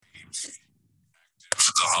The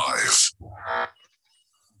Hive.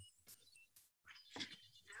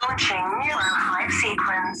 Launching Neuro Hive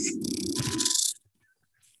sequence.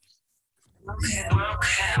 Welcome.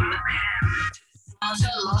 Mortar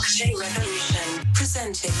Marketing Revolution,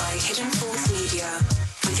 presented by Hidden Force Media,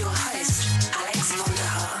 with your host, Alex and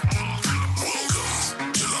Andriene.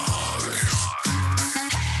 Welcome to the Hive.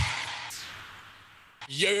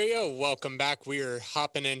 Yo, welcome back. We are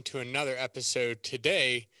hopping into another episode.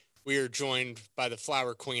 Today, we are joined by the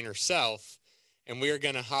Flower Queen herself, and we are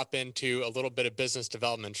going to hop into a little bit of business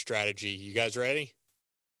development strategy. You guys ready?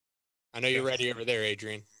 I know you're ready over there,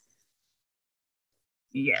 Adrienne.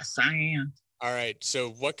 Yes, I am. All right.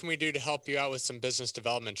 So what can we do to help you out with some business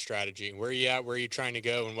development strategy? Where are you at? Where are you trying to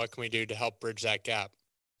go? And what can we do to help bridge that gap?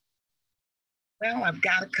 Well, I've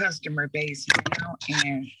got a customer base now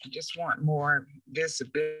and I just want more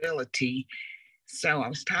visibility. So I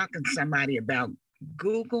was talking to somebody about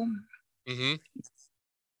Google,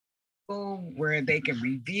 where they can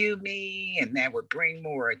review me and that would bring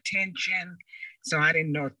more attention. So I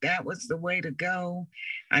didn't know if that was the way to go.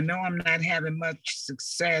 I know I'm not having much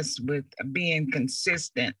success with being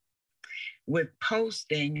consistent with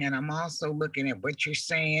posting. And I'm also looking at what you're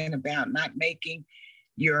saying about not making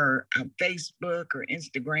your Facebook or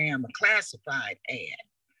Instagram a classified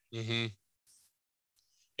ad.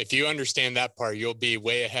 If you understand that part, you'll be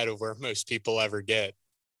way ahead of where most people ever get.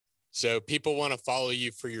 So people want to follow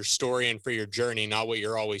you for your story and for your journey, not what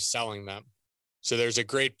you're always selling them. So there's a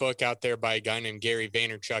great book out there by a guy named Gary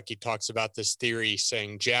Vaynerchuk. He talks about this theory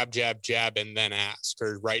saying jab, jab, jab, and then ask,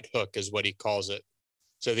 or right hook is what he calls it.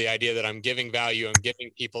 So the idea that I'm giving value, I'm giving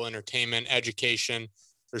people entertainment, education,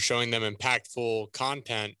 or showing them impactful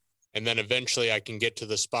content. And then eventually I can get to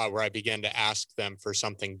the spot where I begin to ask them for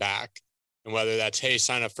something back. And whether that's, hey,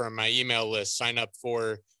 sign up for my email list, sign up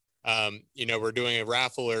for, we're doing a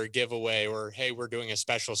raffle or a giveaway, or, hey, we're doing a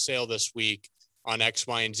special sale this week on X,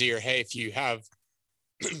 Y, and Z, or, hey, if you have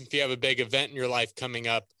a big event in your life coming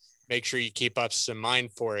up, make sure you keep us in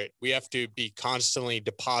mind for it. We have to be constantly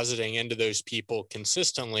depositing into those people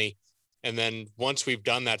consistently. And then once we've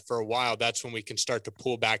done that for a while, that's when we can start to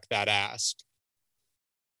pull back that ask.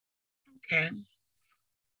 Okay.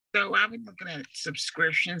 So I was looking at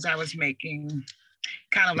subscriptions. I was making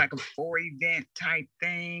kind of like a 4-event type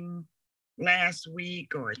thing last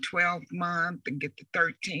week, or a 12th month, and get the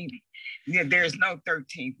 13th. Yeah, there's no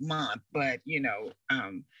 13th month, but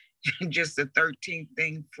just the 13th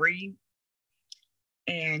thing free.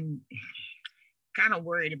 And kind of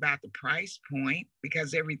worried about the price point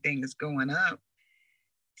because everything is going up.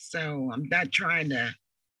 So I'm not trying to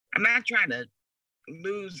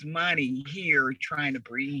lose money here trying to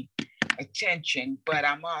bring attention, but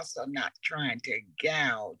I'm also not trying to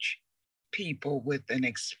gouge people with an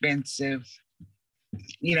expensive,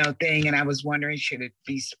 thing. And I was wondering, should it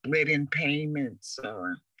be split in payments,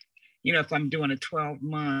 or, if I'm doing a 12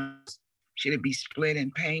 months, should it be split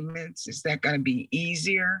in payments? Is that going to be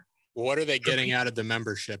easier? What are they getting out of the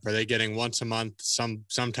membership? Are they getting once a month, some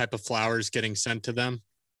type of flowers getting sent to them?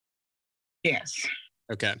 Yes.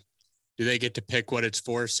 Okay. Do they get to pick what it's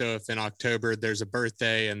for? So if in October there's a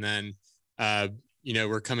birthday, and then,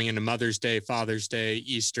 we're coming into Mother's Day, Father's Day,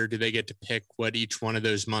 Easter, do they get to pick what each one of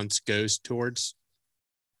those months goes towards?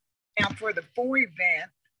 Now, for the 4 event,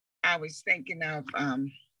 I was thinking of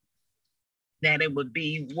that it would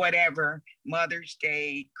be whatever, Mother's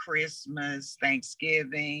Day, Christmas,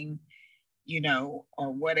 Thanksgiving,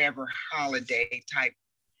 or whatever holiday type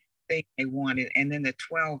thing they wanted. And then the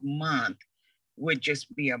 12-month would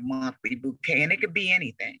just be a monthly bouquet, and it could be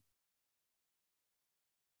anything.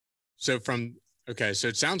 So so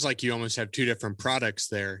it sounds like you almost have 2 different products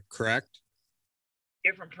there, correct?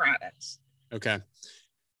 Different products. Okay.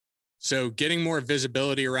 So getting more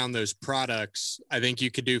visibility around those products, I think you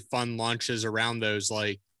could do fun launches around those,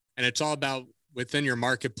 and it's all about within your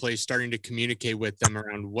marketplace, starting to communicate with them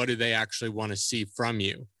around what do they actually want to see from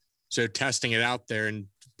you. So testing it out there and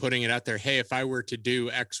putting it out there. Hey, if I were to do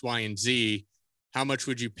X, Y, and Z, how much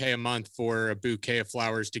would you pay a month for a bouquet of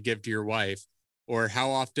flowers to give to your wife? Or how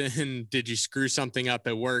often did you screw something up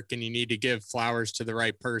at work and you need to give flowers to the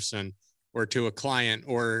right person or to a client?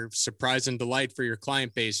 Or surprise and delight for your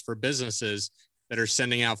client base, for businesses that are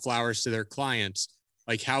sending out flowers to their clients.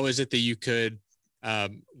 Like, how is it that you could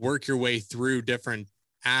work your way through different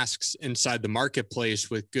asks inside the marketplace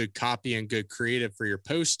with good copy and good creative for your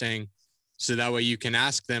posting, so that way you can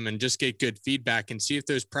ask them and just get good feedback and see if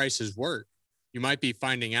those prices work? You might be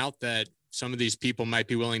finding out that some of these people might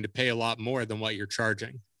be willing to pay a lot more than what you're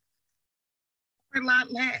charging. A lot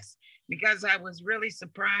less, because I was really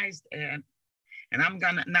surprised, and I'm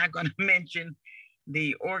not gonna mention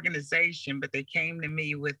the organization, but they came to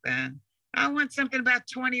me with I want something about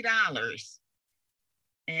 $20.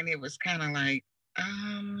 And it was kind of like,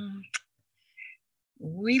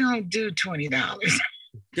 we don't do $20.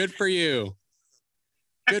 Good for you.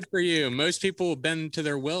 Good for you. Most people will bend to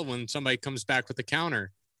their will when somebody comes back with a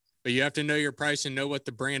counter, but you have to know your price and know what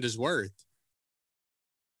the brand is worth.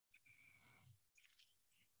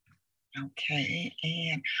 Okay.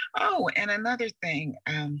 And another thing,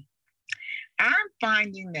 I'm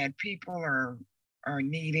finding that people are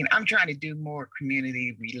needing, I'm trying to do more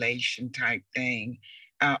community relation type thing,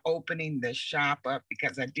 opening the shop up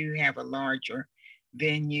because I do have a larger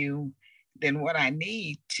venue than what I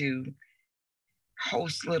need to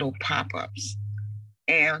host little pop-ups.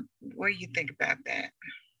 And what do you think about that?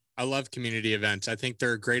 I love community events. I think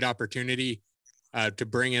they're a great opportunity to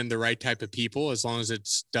bring in the right type of people. As long as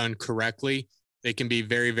it's done correctly, they can be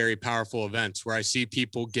very, very powerful events. Where I see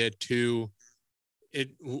people get to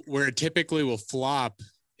it, where it typically will flop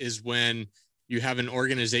is when you have an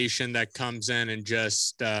organization that comes in and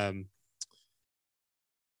just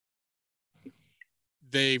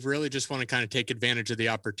they really just want to kind of take advantage of the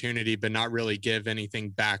opportunity, but not really give anything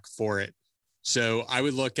back for it. So I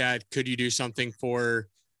would look at, could you do something for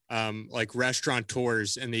like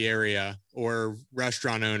restaurateurs in the area or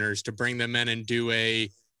restaurant owners to bring them in and do a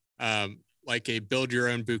like a build your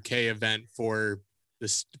own bouquet event for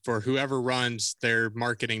this, for whoever runs their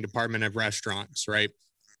marketing department of restaurants, right?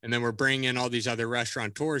 And then we're bringing in all these other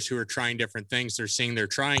restaurateurs who are trying different things. They're seeing they're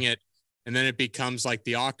trying it. And then it becomes like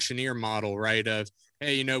the auctioneer model, right? Of,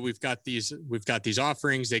 hey, you know, we've got these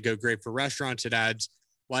offerings. They go great for restaurants. It adds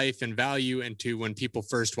life and value into when people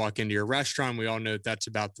first walk into your restaurant. We all know that's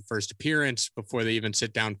about the first appearance before they even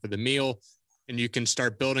sit down for the meal. And you can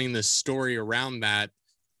start building this story around that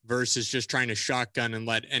versus just trying to shotgun and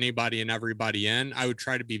let anybody and everybody in. I would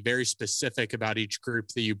try to be very specific about each group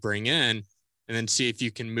that you bring in and then see if you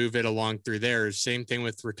can move it along through there. Same thing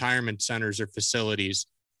with retirement centers or facilities,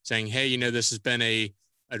 saying, hey, you know, this has been a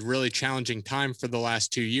really challenging time for the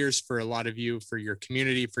last 2 years for a lot of you, for your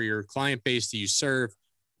community, for your client base that you serve.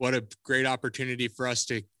 What a great opportunity for us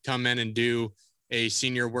to come in and do a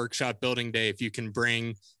senior workshop building day. If you can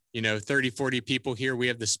bring, you know, 30, 40 people here, we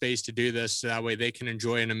have the space to do this. So that way they can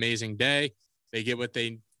enjoy an amazing day. They get what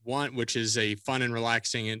they want, which is a fun and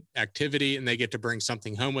relaxing activity, and they get to bring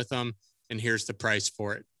something home with them. And here's the price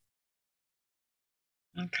for it.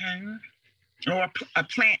 Okay. Or a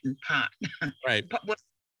planting pot. Right.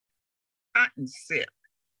 Pot and sip.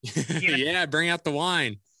 You know? Yeah, bring out the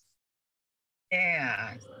wine.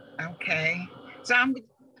 Yeah. Okay. So I'm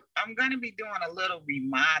going to be doing a little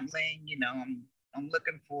remodeling. You know, I'm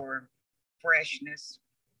looking for freshness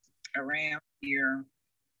around here.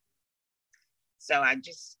 So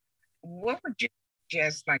what would you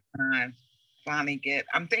suggest, like when I finally get?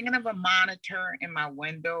 I'm thinking of a monitor in my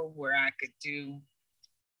window where I could do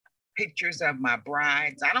pictures of my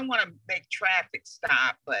brides. I don't want to make traffic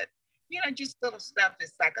stop, but you know, just little stuff.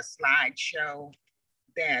 It's like a slideshow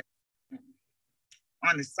that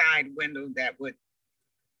on the side window that would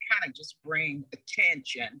kind of just bring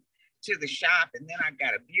attention to the shop. And then I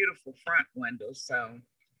got a beautiful front window. So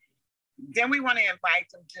then we want to invite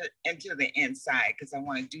them into the inside because I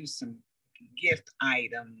want to do some gift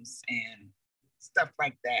items and stuff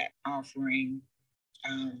like that, offering,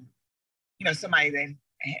 you know, somebody that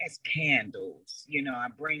has candles, you know, I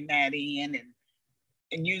bring that in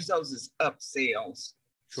and use those as upsells.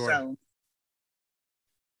 Sure.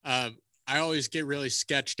 So, I always get really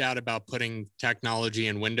sketched out about putting technology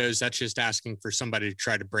in Windows. That's just asking for somebody to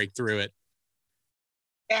try to break through it.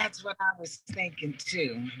 That's what I was thinking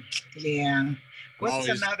too. Yeah.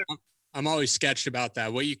 I'm always sketched about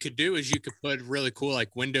that. What you could do is you could put really cool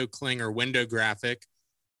like window cling or window graphic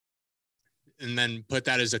and then put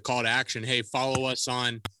that as a call to action. Hey, follow us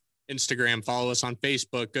on Instagram, follow us on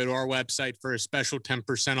Facebook, go to our website for a special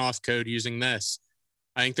 10% off code using this.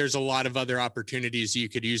 I think there's a lot of other opportunities you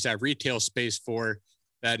could use that retail space for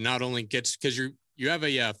that not only gets, because you have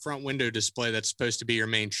a front window display that's supposed to be your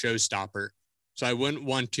main showstopper. So I wouldn't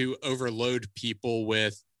want to overload people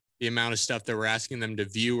with the amount of stuff that we're asking them to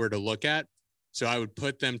view or to look at. So I would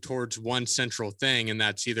put them towards one central thing, and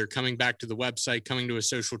that's either coming back to the website, coming to a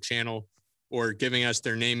social channel, or giving us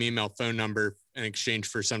their name, email, phone number in exchange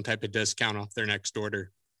for some type of discount off their next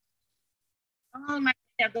order. Oh, like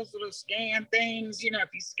have those little scan things, you know, if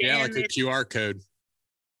you scan like a QR code.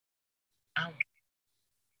 Okay.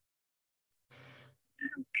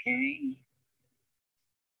 Okay.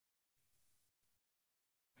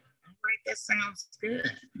 All right, that sounds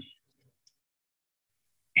good.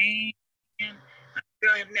 And I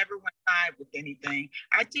still have never went live with anything.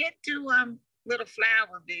 I did do little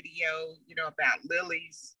flower video, about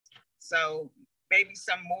lilies. So maybe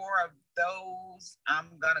some more of those. I'm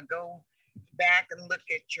gonna go back and look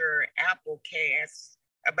at your Apple cast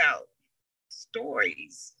about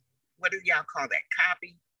stories. What do y'all call that?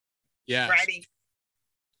 Copy? Yes. Writing?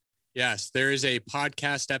 Yes, there is a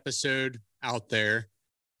podcast episode out there.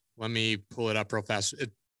 Let me pull it up real fast.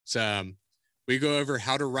 It's we go over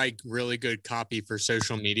how to write really good copy for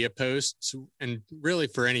social media posts and really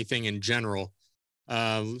for anything in general.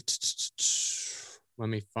 Let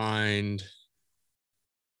me find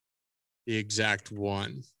the exact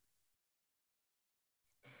one.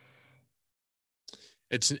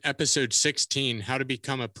 It's episode 16, how to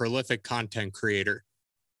become a prolific content creator.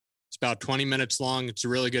 It's about 20 minutes long. It's a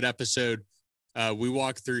really good episode. We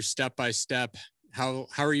walk through step by step. How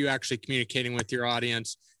are you actually communicating with your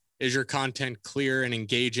audience? Is your content clear and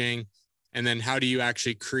engaging? And then how do you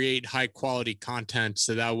actually create high quality content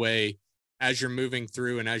so that way, as you're moving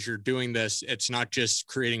through and as you're doing this, it's not just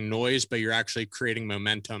creating noise, but you're actually creating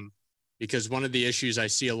momentum. Because one of the issues I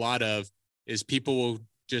see a lot of is people will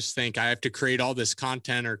just think I have to create all this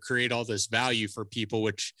content or create all this value for people,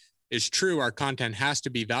 which is true. Our content has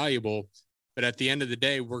to be valuable. But at the end of the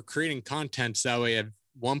day, we're creating content so that way at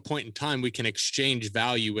one point in time, we can exchange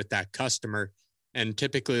value with that customer. And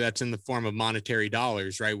typically that's in the form of monetary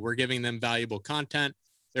dollars, right? We're giving them valuable content.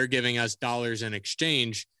 They're giving us dollars in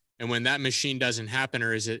exchange. And when that machine doesn't happen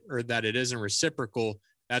or that it isn't reciprocal,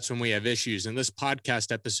 that's when we have issues. And this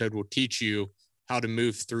podcast episode will teach you how to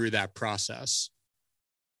move through that process.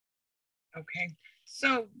 Okay.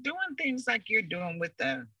 So doing things like you're doing with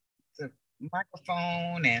the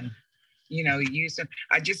microphone and, using,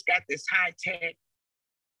 I just got this high-tech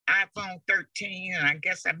iPhone 13 and I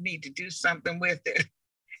guess I need to do something with it.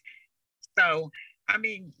 So,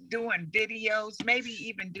 doing videos, maybe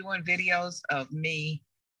even doing videos of me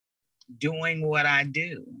doing what I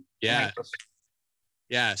do. Yeah.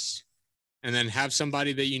 Yes. And then have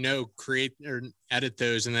somebody that create or edit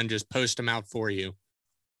those and then just post them out for you.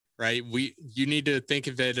 Right? You need to think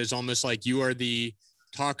of it as almost like you are the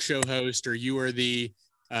talk show host or you are the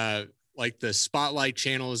like the spotlight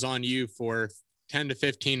channel is on you for 10 to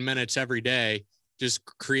 15 minutes every day. Just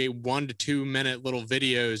create 1 to 2 minute little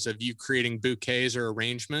videos of you creating bouquets or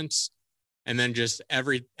arrangements. And then just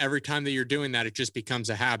every time that you're doing that, it just becomes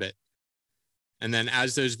a habit. And then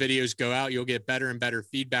as those videos go out, you'll get better and better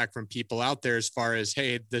feedback from people out there as far as,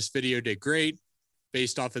 hey, this video did great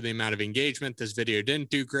based off of the amount of engagement. This video didn't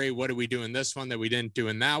do great. What do we do in this one that we didn't do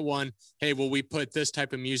in that one? Hey, well, we put this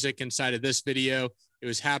type of music inside of this video. It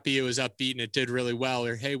was happy, it was upbeat, and it did really well.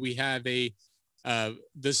 Or, hey, we have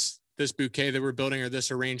this bouquet that we're building, or this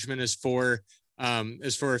arrangement is for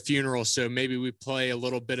a funeral. So maybe we play a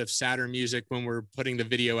little bit of sadder music when we're putting the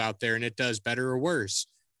video out there, and it does better or worse.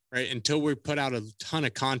 Right? Until we put out a ton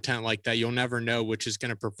of content like that, you'll never know which is going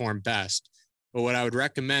to perform best. But what I would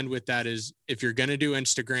recommend with that is if you're going to do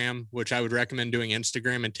Instagram, which I would recommend doing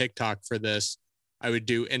Instagram and TikTok for this, I would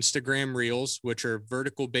do Instagram Reels, which are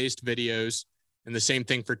vertical based videos, and the same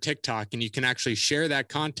thing for TikTok. And you can actually share that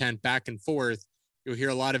content back and forth. You'll hear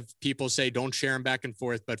a lot of people say, don't share them back and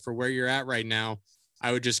forth. But for where you're at right now,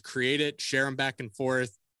 I would just create it, share them back and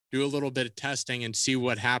forth, do a little bit of testing and see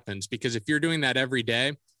what happens. Because if you're doing that every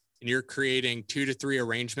day, and you're creating 2 to 3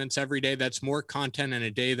 arrangements every day, that's more content in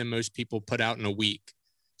a day than most people put out in a week.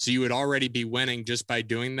 So you would already be winning just by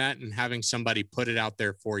doing that and having somebody put it out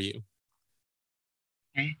there for you.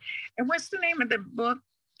 Okay. And what's the name of the book?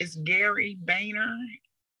 Is Gary Vayner?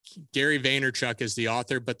 Gary Vaynerchuk is the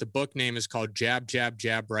author, but the book name is called Jab, Jab,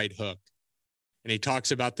 Jab, Right Hook. And he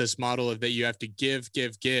talks about this model of that you have to give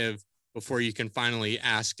before you can finally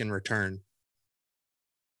ask in return.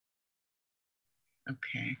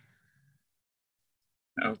 Okay.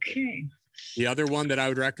 Okay. The other one that I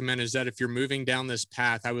would recommend is that if you're moving down this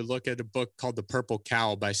path, I would look at a book called The Purple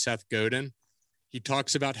Cow by Seth Godin. He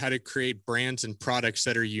talks about how to create brands and products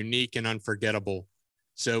that are unique and unforgettable.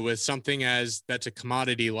 So with something that's a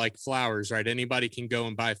commodity like flowers, right? Anybody can go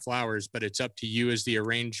and buy flowers, but it's up to you as the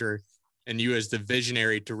arranger and you as the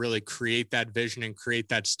visionary to really create that vision and create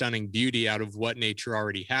that stunning beauty out of what nature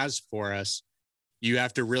already has for us. You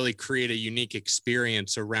have to really create a unique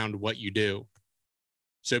experience around what you do.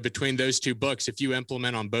 So between those two books, if you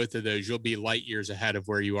implement on both of those, you'll be light years ahead of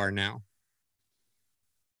where you are now.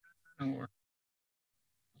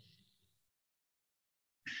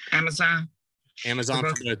 Amazon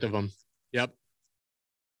for both of them. Yep.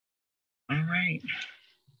 All right.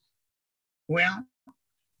 Well,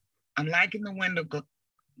 I'm liking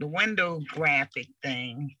the window graphic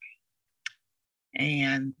thing.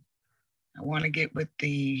 And I want to get with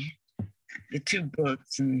the 2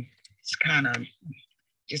 books and It's kind of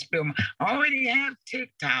just feel I already have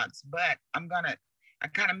TikToks, but I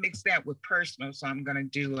kind of mix that with personal. So I'm gonna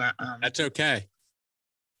do That's okay.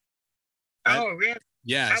 Oh, really?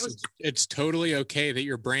 Yes, it's totally okay that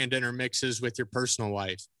your brand intermixes with your personal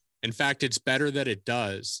life. In fact, it's better that it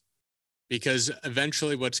does, because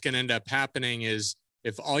eventually what's going to end up happening is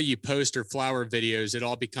if all you post are flower videos, it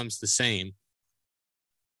all becomes the same.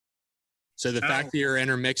 So the fact that you're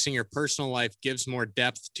intermixing your personal life gives more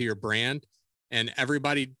depth to your brand, and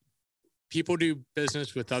people do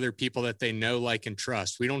business with other people that they know, like, and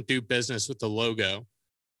trust. We don't do business with the logo.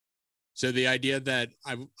 So the idea that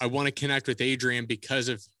I want to connect with Andriene because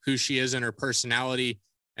of who she is and her personality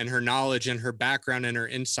and her knowledge and her background and her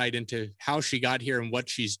insight into how she got here and what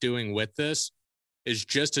she's doing with this is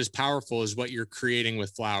just as powerful as what you're creating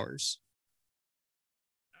with flowers.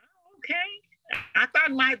 Okay. I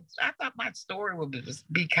thought my story would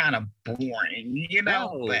just be kind of boring,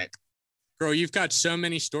 but girl, you've got so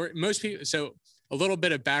many stories. Most people. So a little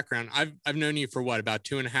bit of background. I've known you for what, about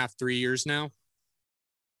 2.5, 3 years now?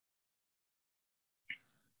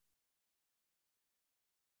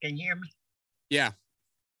 Can you hear me? Yeah.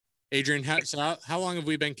 Andriene, how long have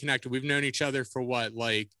we been connected? We've known each other for what,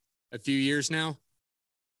 like a few years now?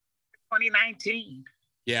 2019.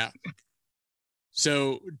 Yeah.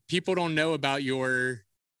 So people don't know about your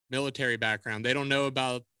military background. They don't know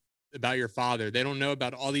about your father. They don't know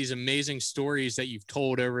about all these amazing stories that you've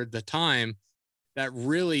told over the time that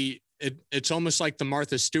really, it's almost like the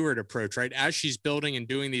Martha Stewart approach, right? As she's building and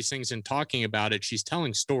doing these things and talking about it, she's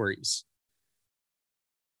telling stories.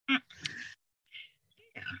 Yeah,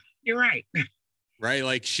 you're right. Right?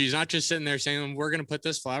 Like, she's not just sitting there saying, we're going to put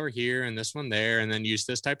this flower here and this one there and then use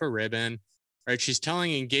this type of ribbon, right? She's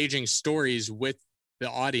telling engaging stories with the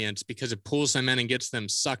audience because it pulls them in and gets them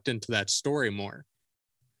sucked into that story more.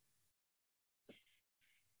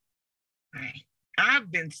 Right.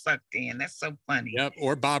 I've been sucked in. That's so funny. Yep.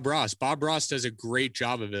 Or Bob Ross. Bob Ross does a great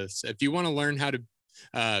job of this. If you want to learn how to,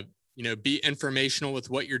 be informational with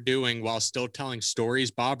what you're doing while still telling stories,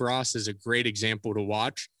 Bob Ross is a great example to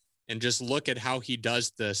watch, and just look at how he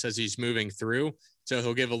does this as he's moving through. So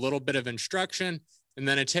he'll give a little bit of instruction, and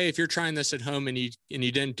then it's, hey, if you're trying this at home and you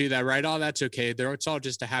didn't do that right, oh, that's okay. It's all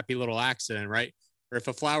just a happy little accident, right? Or if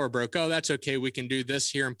a flower broke, oh, that's okay. We can do this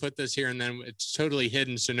here and put this here, and then it's totally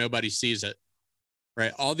hidden so nobody sees it,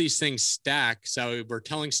 right? All these things stack. So we're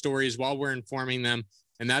telling stories while we're informing them.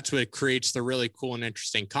 And that's what creates the really cool and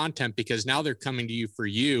interesting content, because now they're coming to you for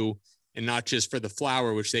you and not just for the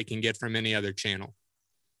flower, which they can get from any other channel.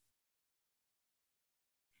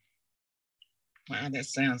 Wow, that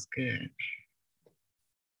sounds good.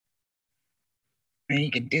 And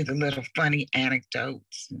you can do the little funny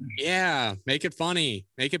anecdotes. Yeah, make it funny,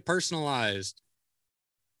 make it personalized.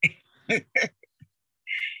 Oh,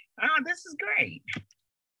 this is great.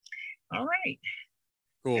 All right.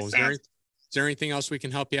 Cool. Is there anything else we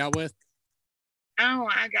can help you out with? Oh,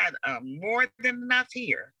 I got more than enough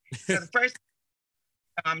here. So the first,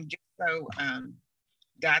 just so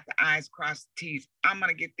dot the I's, cross the T's, I'm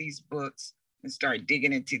gonna get these books and start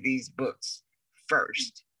digging into these books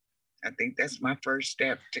first. I think that's my first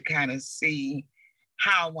step to kind of see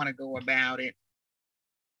how I want to go about it.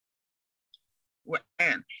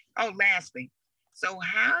 And lastly, so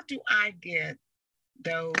how do I get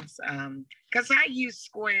those? Because I use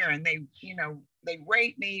Square, and they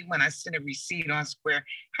rate me when I send a receipt on Square.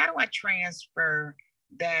 How do I transfer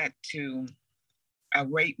that to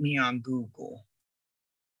rate me on Google?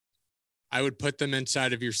 I would put them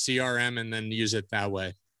inside of your CRM and then use it that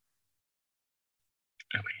way.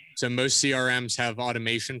 Okay. So most CRMs have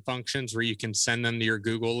automation functions where you can send them to your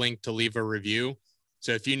Google link to leave a review.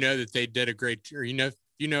 So if you know that they did a great, or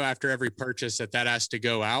after every purchase that has to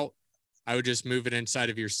go out, I would just move it inside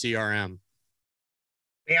of your CRM.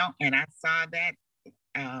 Well, and I saw that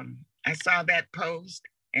post,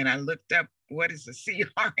 and I looked up what is a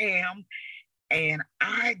CRM, and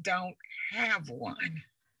I don't have one.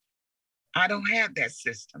 I don't have that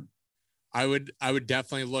system. I would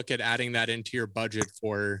definitely look at adding that into your budget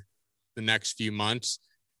for the next few months.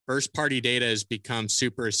 First party data has become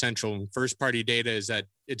super essential. First party data is that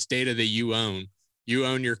it's data that you own. You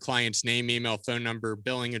own your client's name, email, phone number,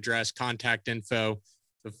 billing address, contact info,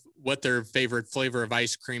 what their favorite flavor of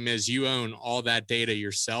ice cream is. You own all that data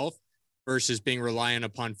yourself versus being reliant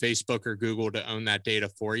upon Facebook or Google to own that data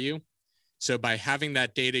for you. So by having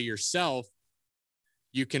that data yourself,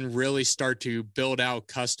 you can really start to build out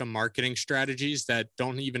custom marketing strategies that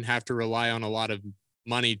don't even have to rely on a lot of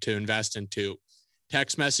money to invest into.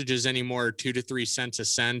 Text messages anymore are 2 to 3 cents a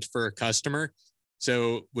send for a customer.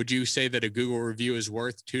 So would you say that a Google review is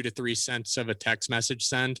worth 2 to 3 cents of a text message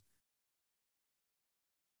send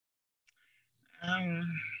I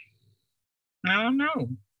don't know.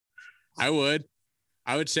 I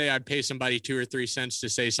would say I'd pay somebody 2 or 3 cents to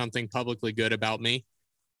say something publicly good about me.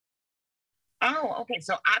 Oh, okay.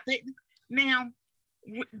 So I think now,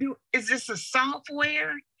 is this a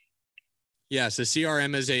software? Yes, a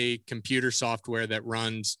CRM is a computer software that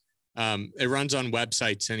runs. It runs on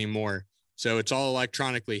websites anymore, so it's all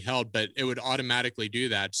electronically held. But it would automatically do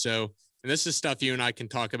that. So, and this is stuff you and I can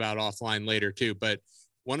talk about offline later too. But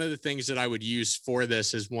one of the things that I would use for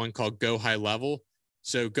this is one called Go High Level.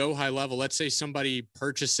 So Go High Level. Let's say somebody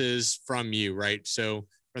purchases from you, right? So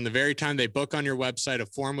from the very time they book on your website, a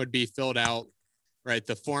form would be filled out, right?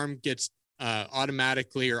 The form gets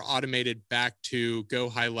automatically or automated back to Go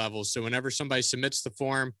High Level. So whenever somebody submits the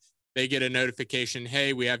form, they get a notification,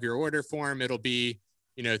 hey, we have your order form. It'll be,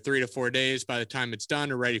 3 to 4 days by the time it's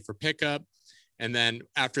done or ready for pickup. And then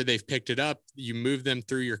after they've picked it up, you move them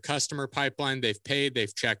through your customer pipeline. They've paid,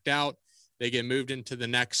 they've checked out. They get moved into the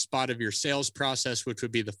next spot of your sales process, which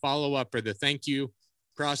would be the follow-up or the thank you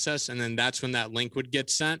process. And then that's when that link would get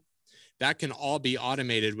sent. That can all be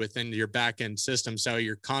automated within your back-end system. So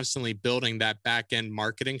you're constantly building that back-end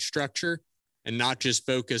marketing structure and not just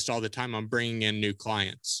focused all the time on bringing in new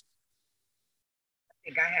clients. I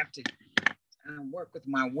think I have to work with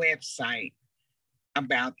my website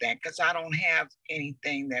about that, because I don't have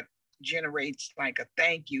anything that generates like a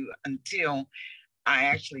thank you until I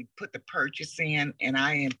actually put the purchase in, and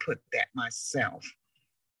I input that myself.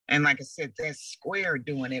 And like I said, that's Square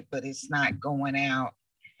doing it, but it's not going out.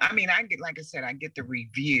 I mean, I get the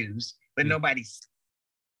reviews, but nobody's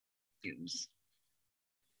reviews.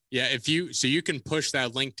 Yeah, so you can push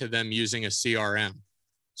that link to them using a CRM.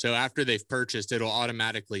 So after they've purchased, it'll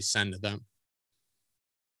automatically send to them.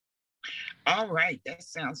 All right, that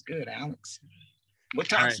sounds good, Alex. We'll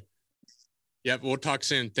talk. All right. Yep, we'll talk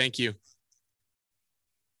soon. Thank you.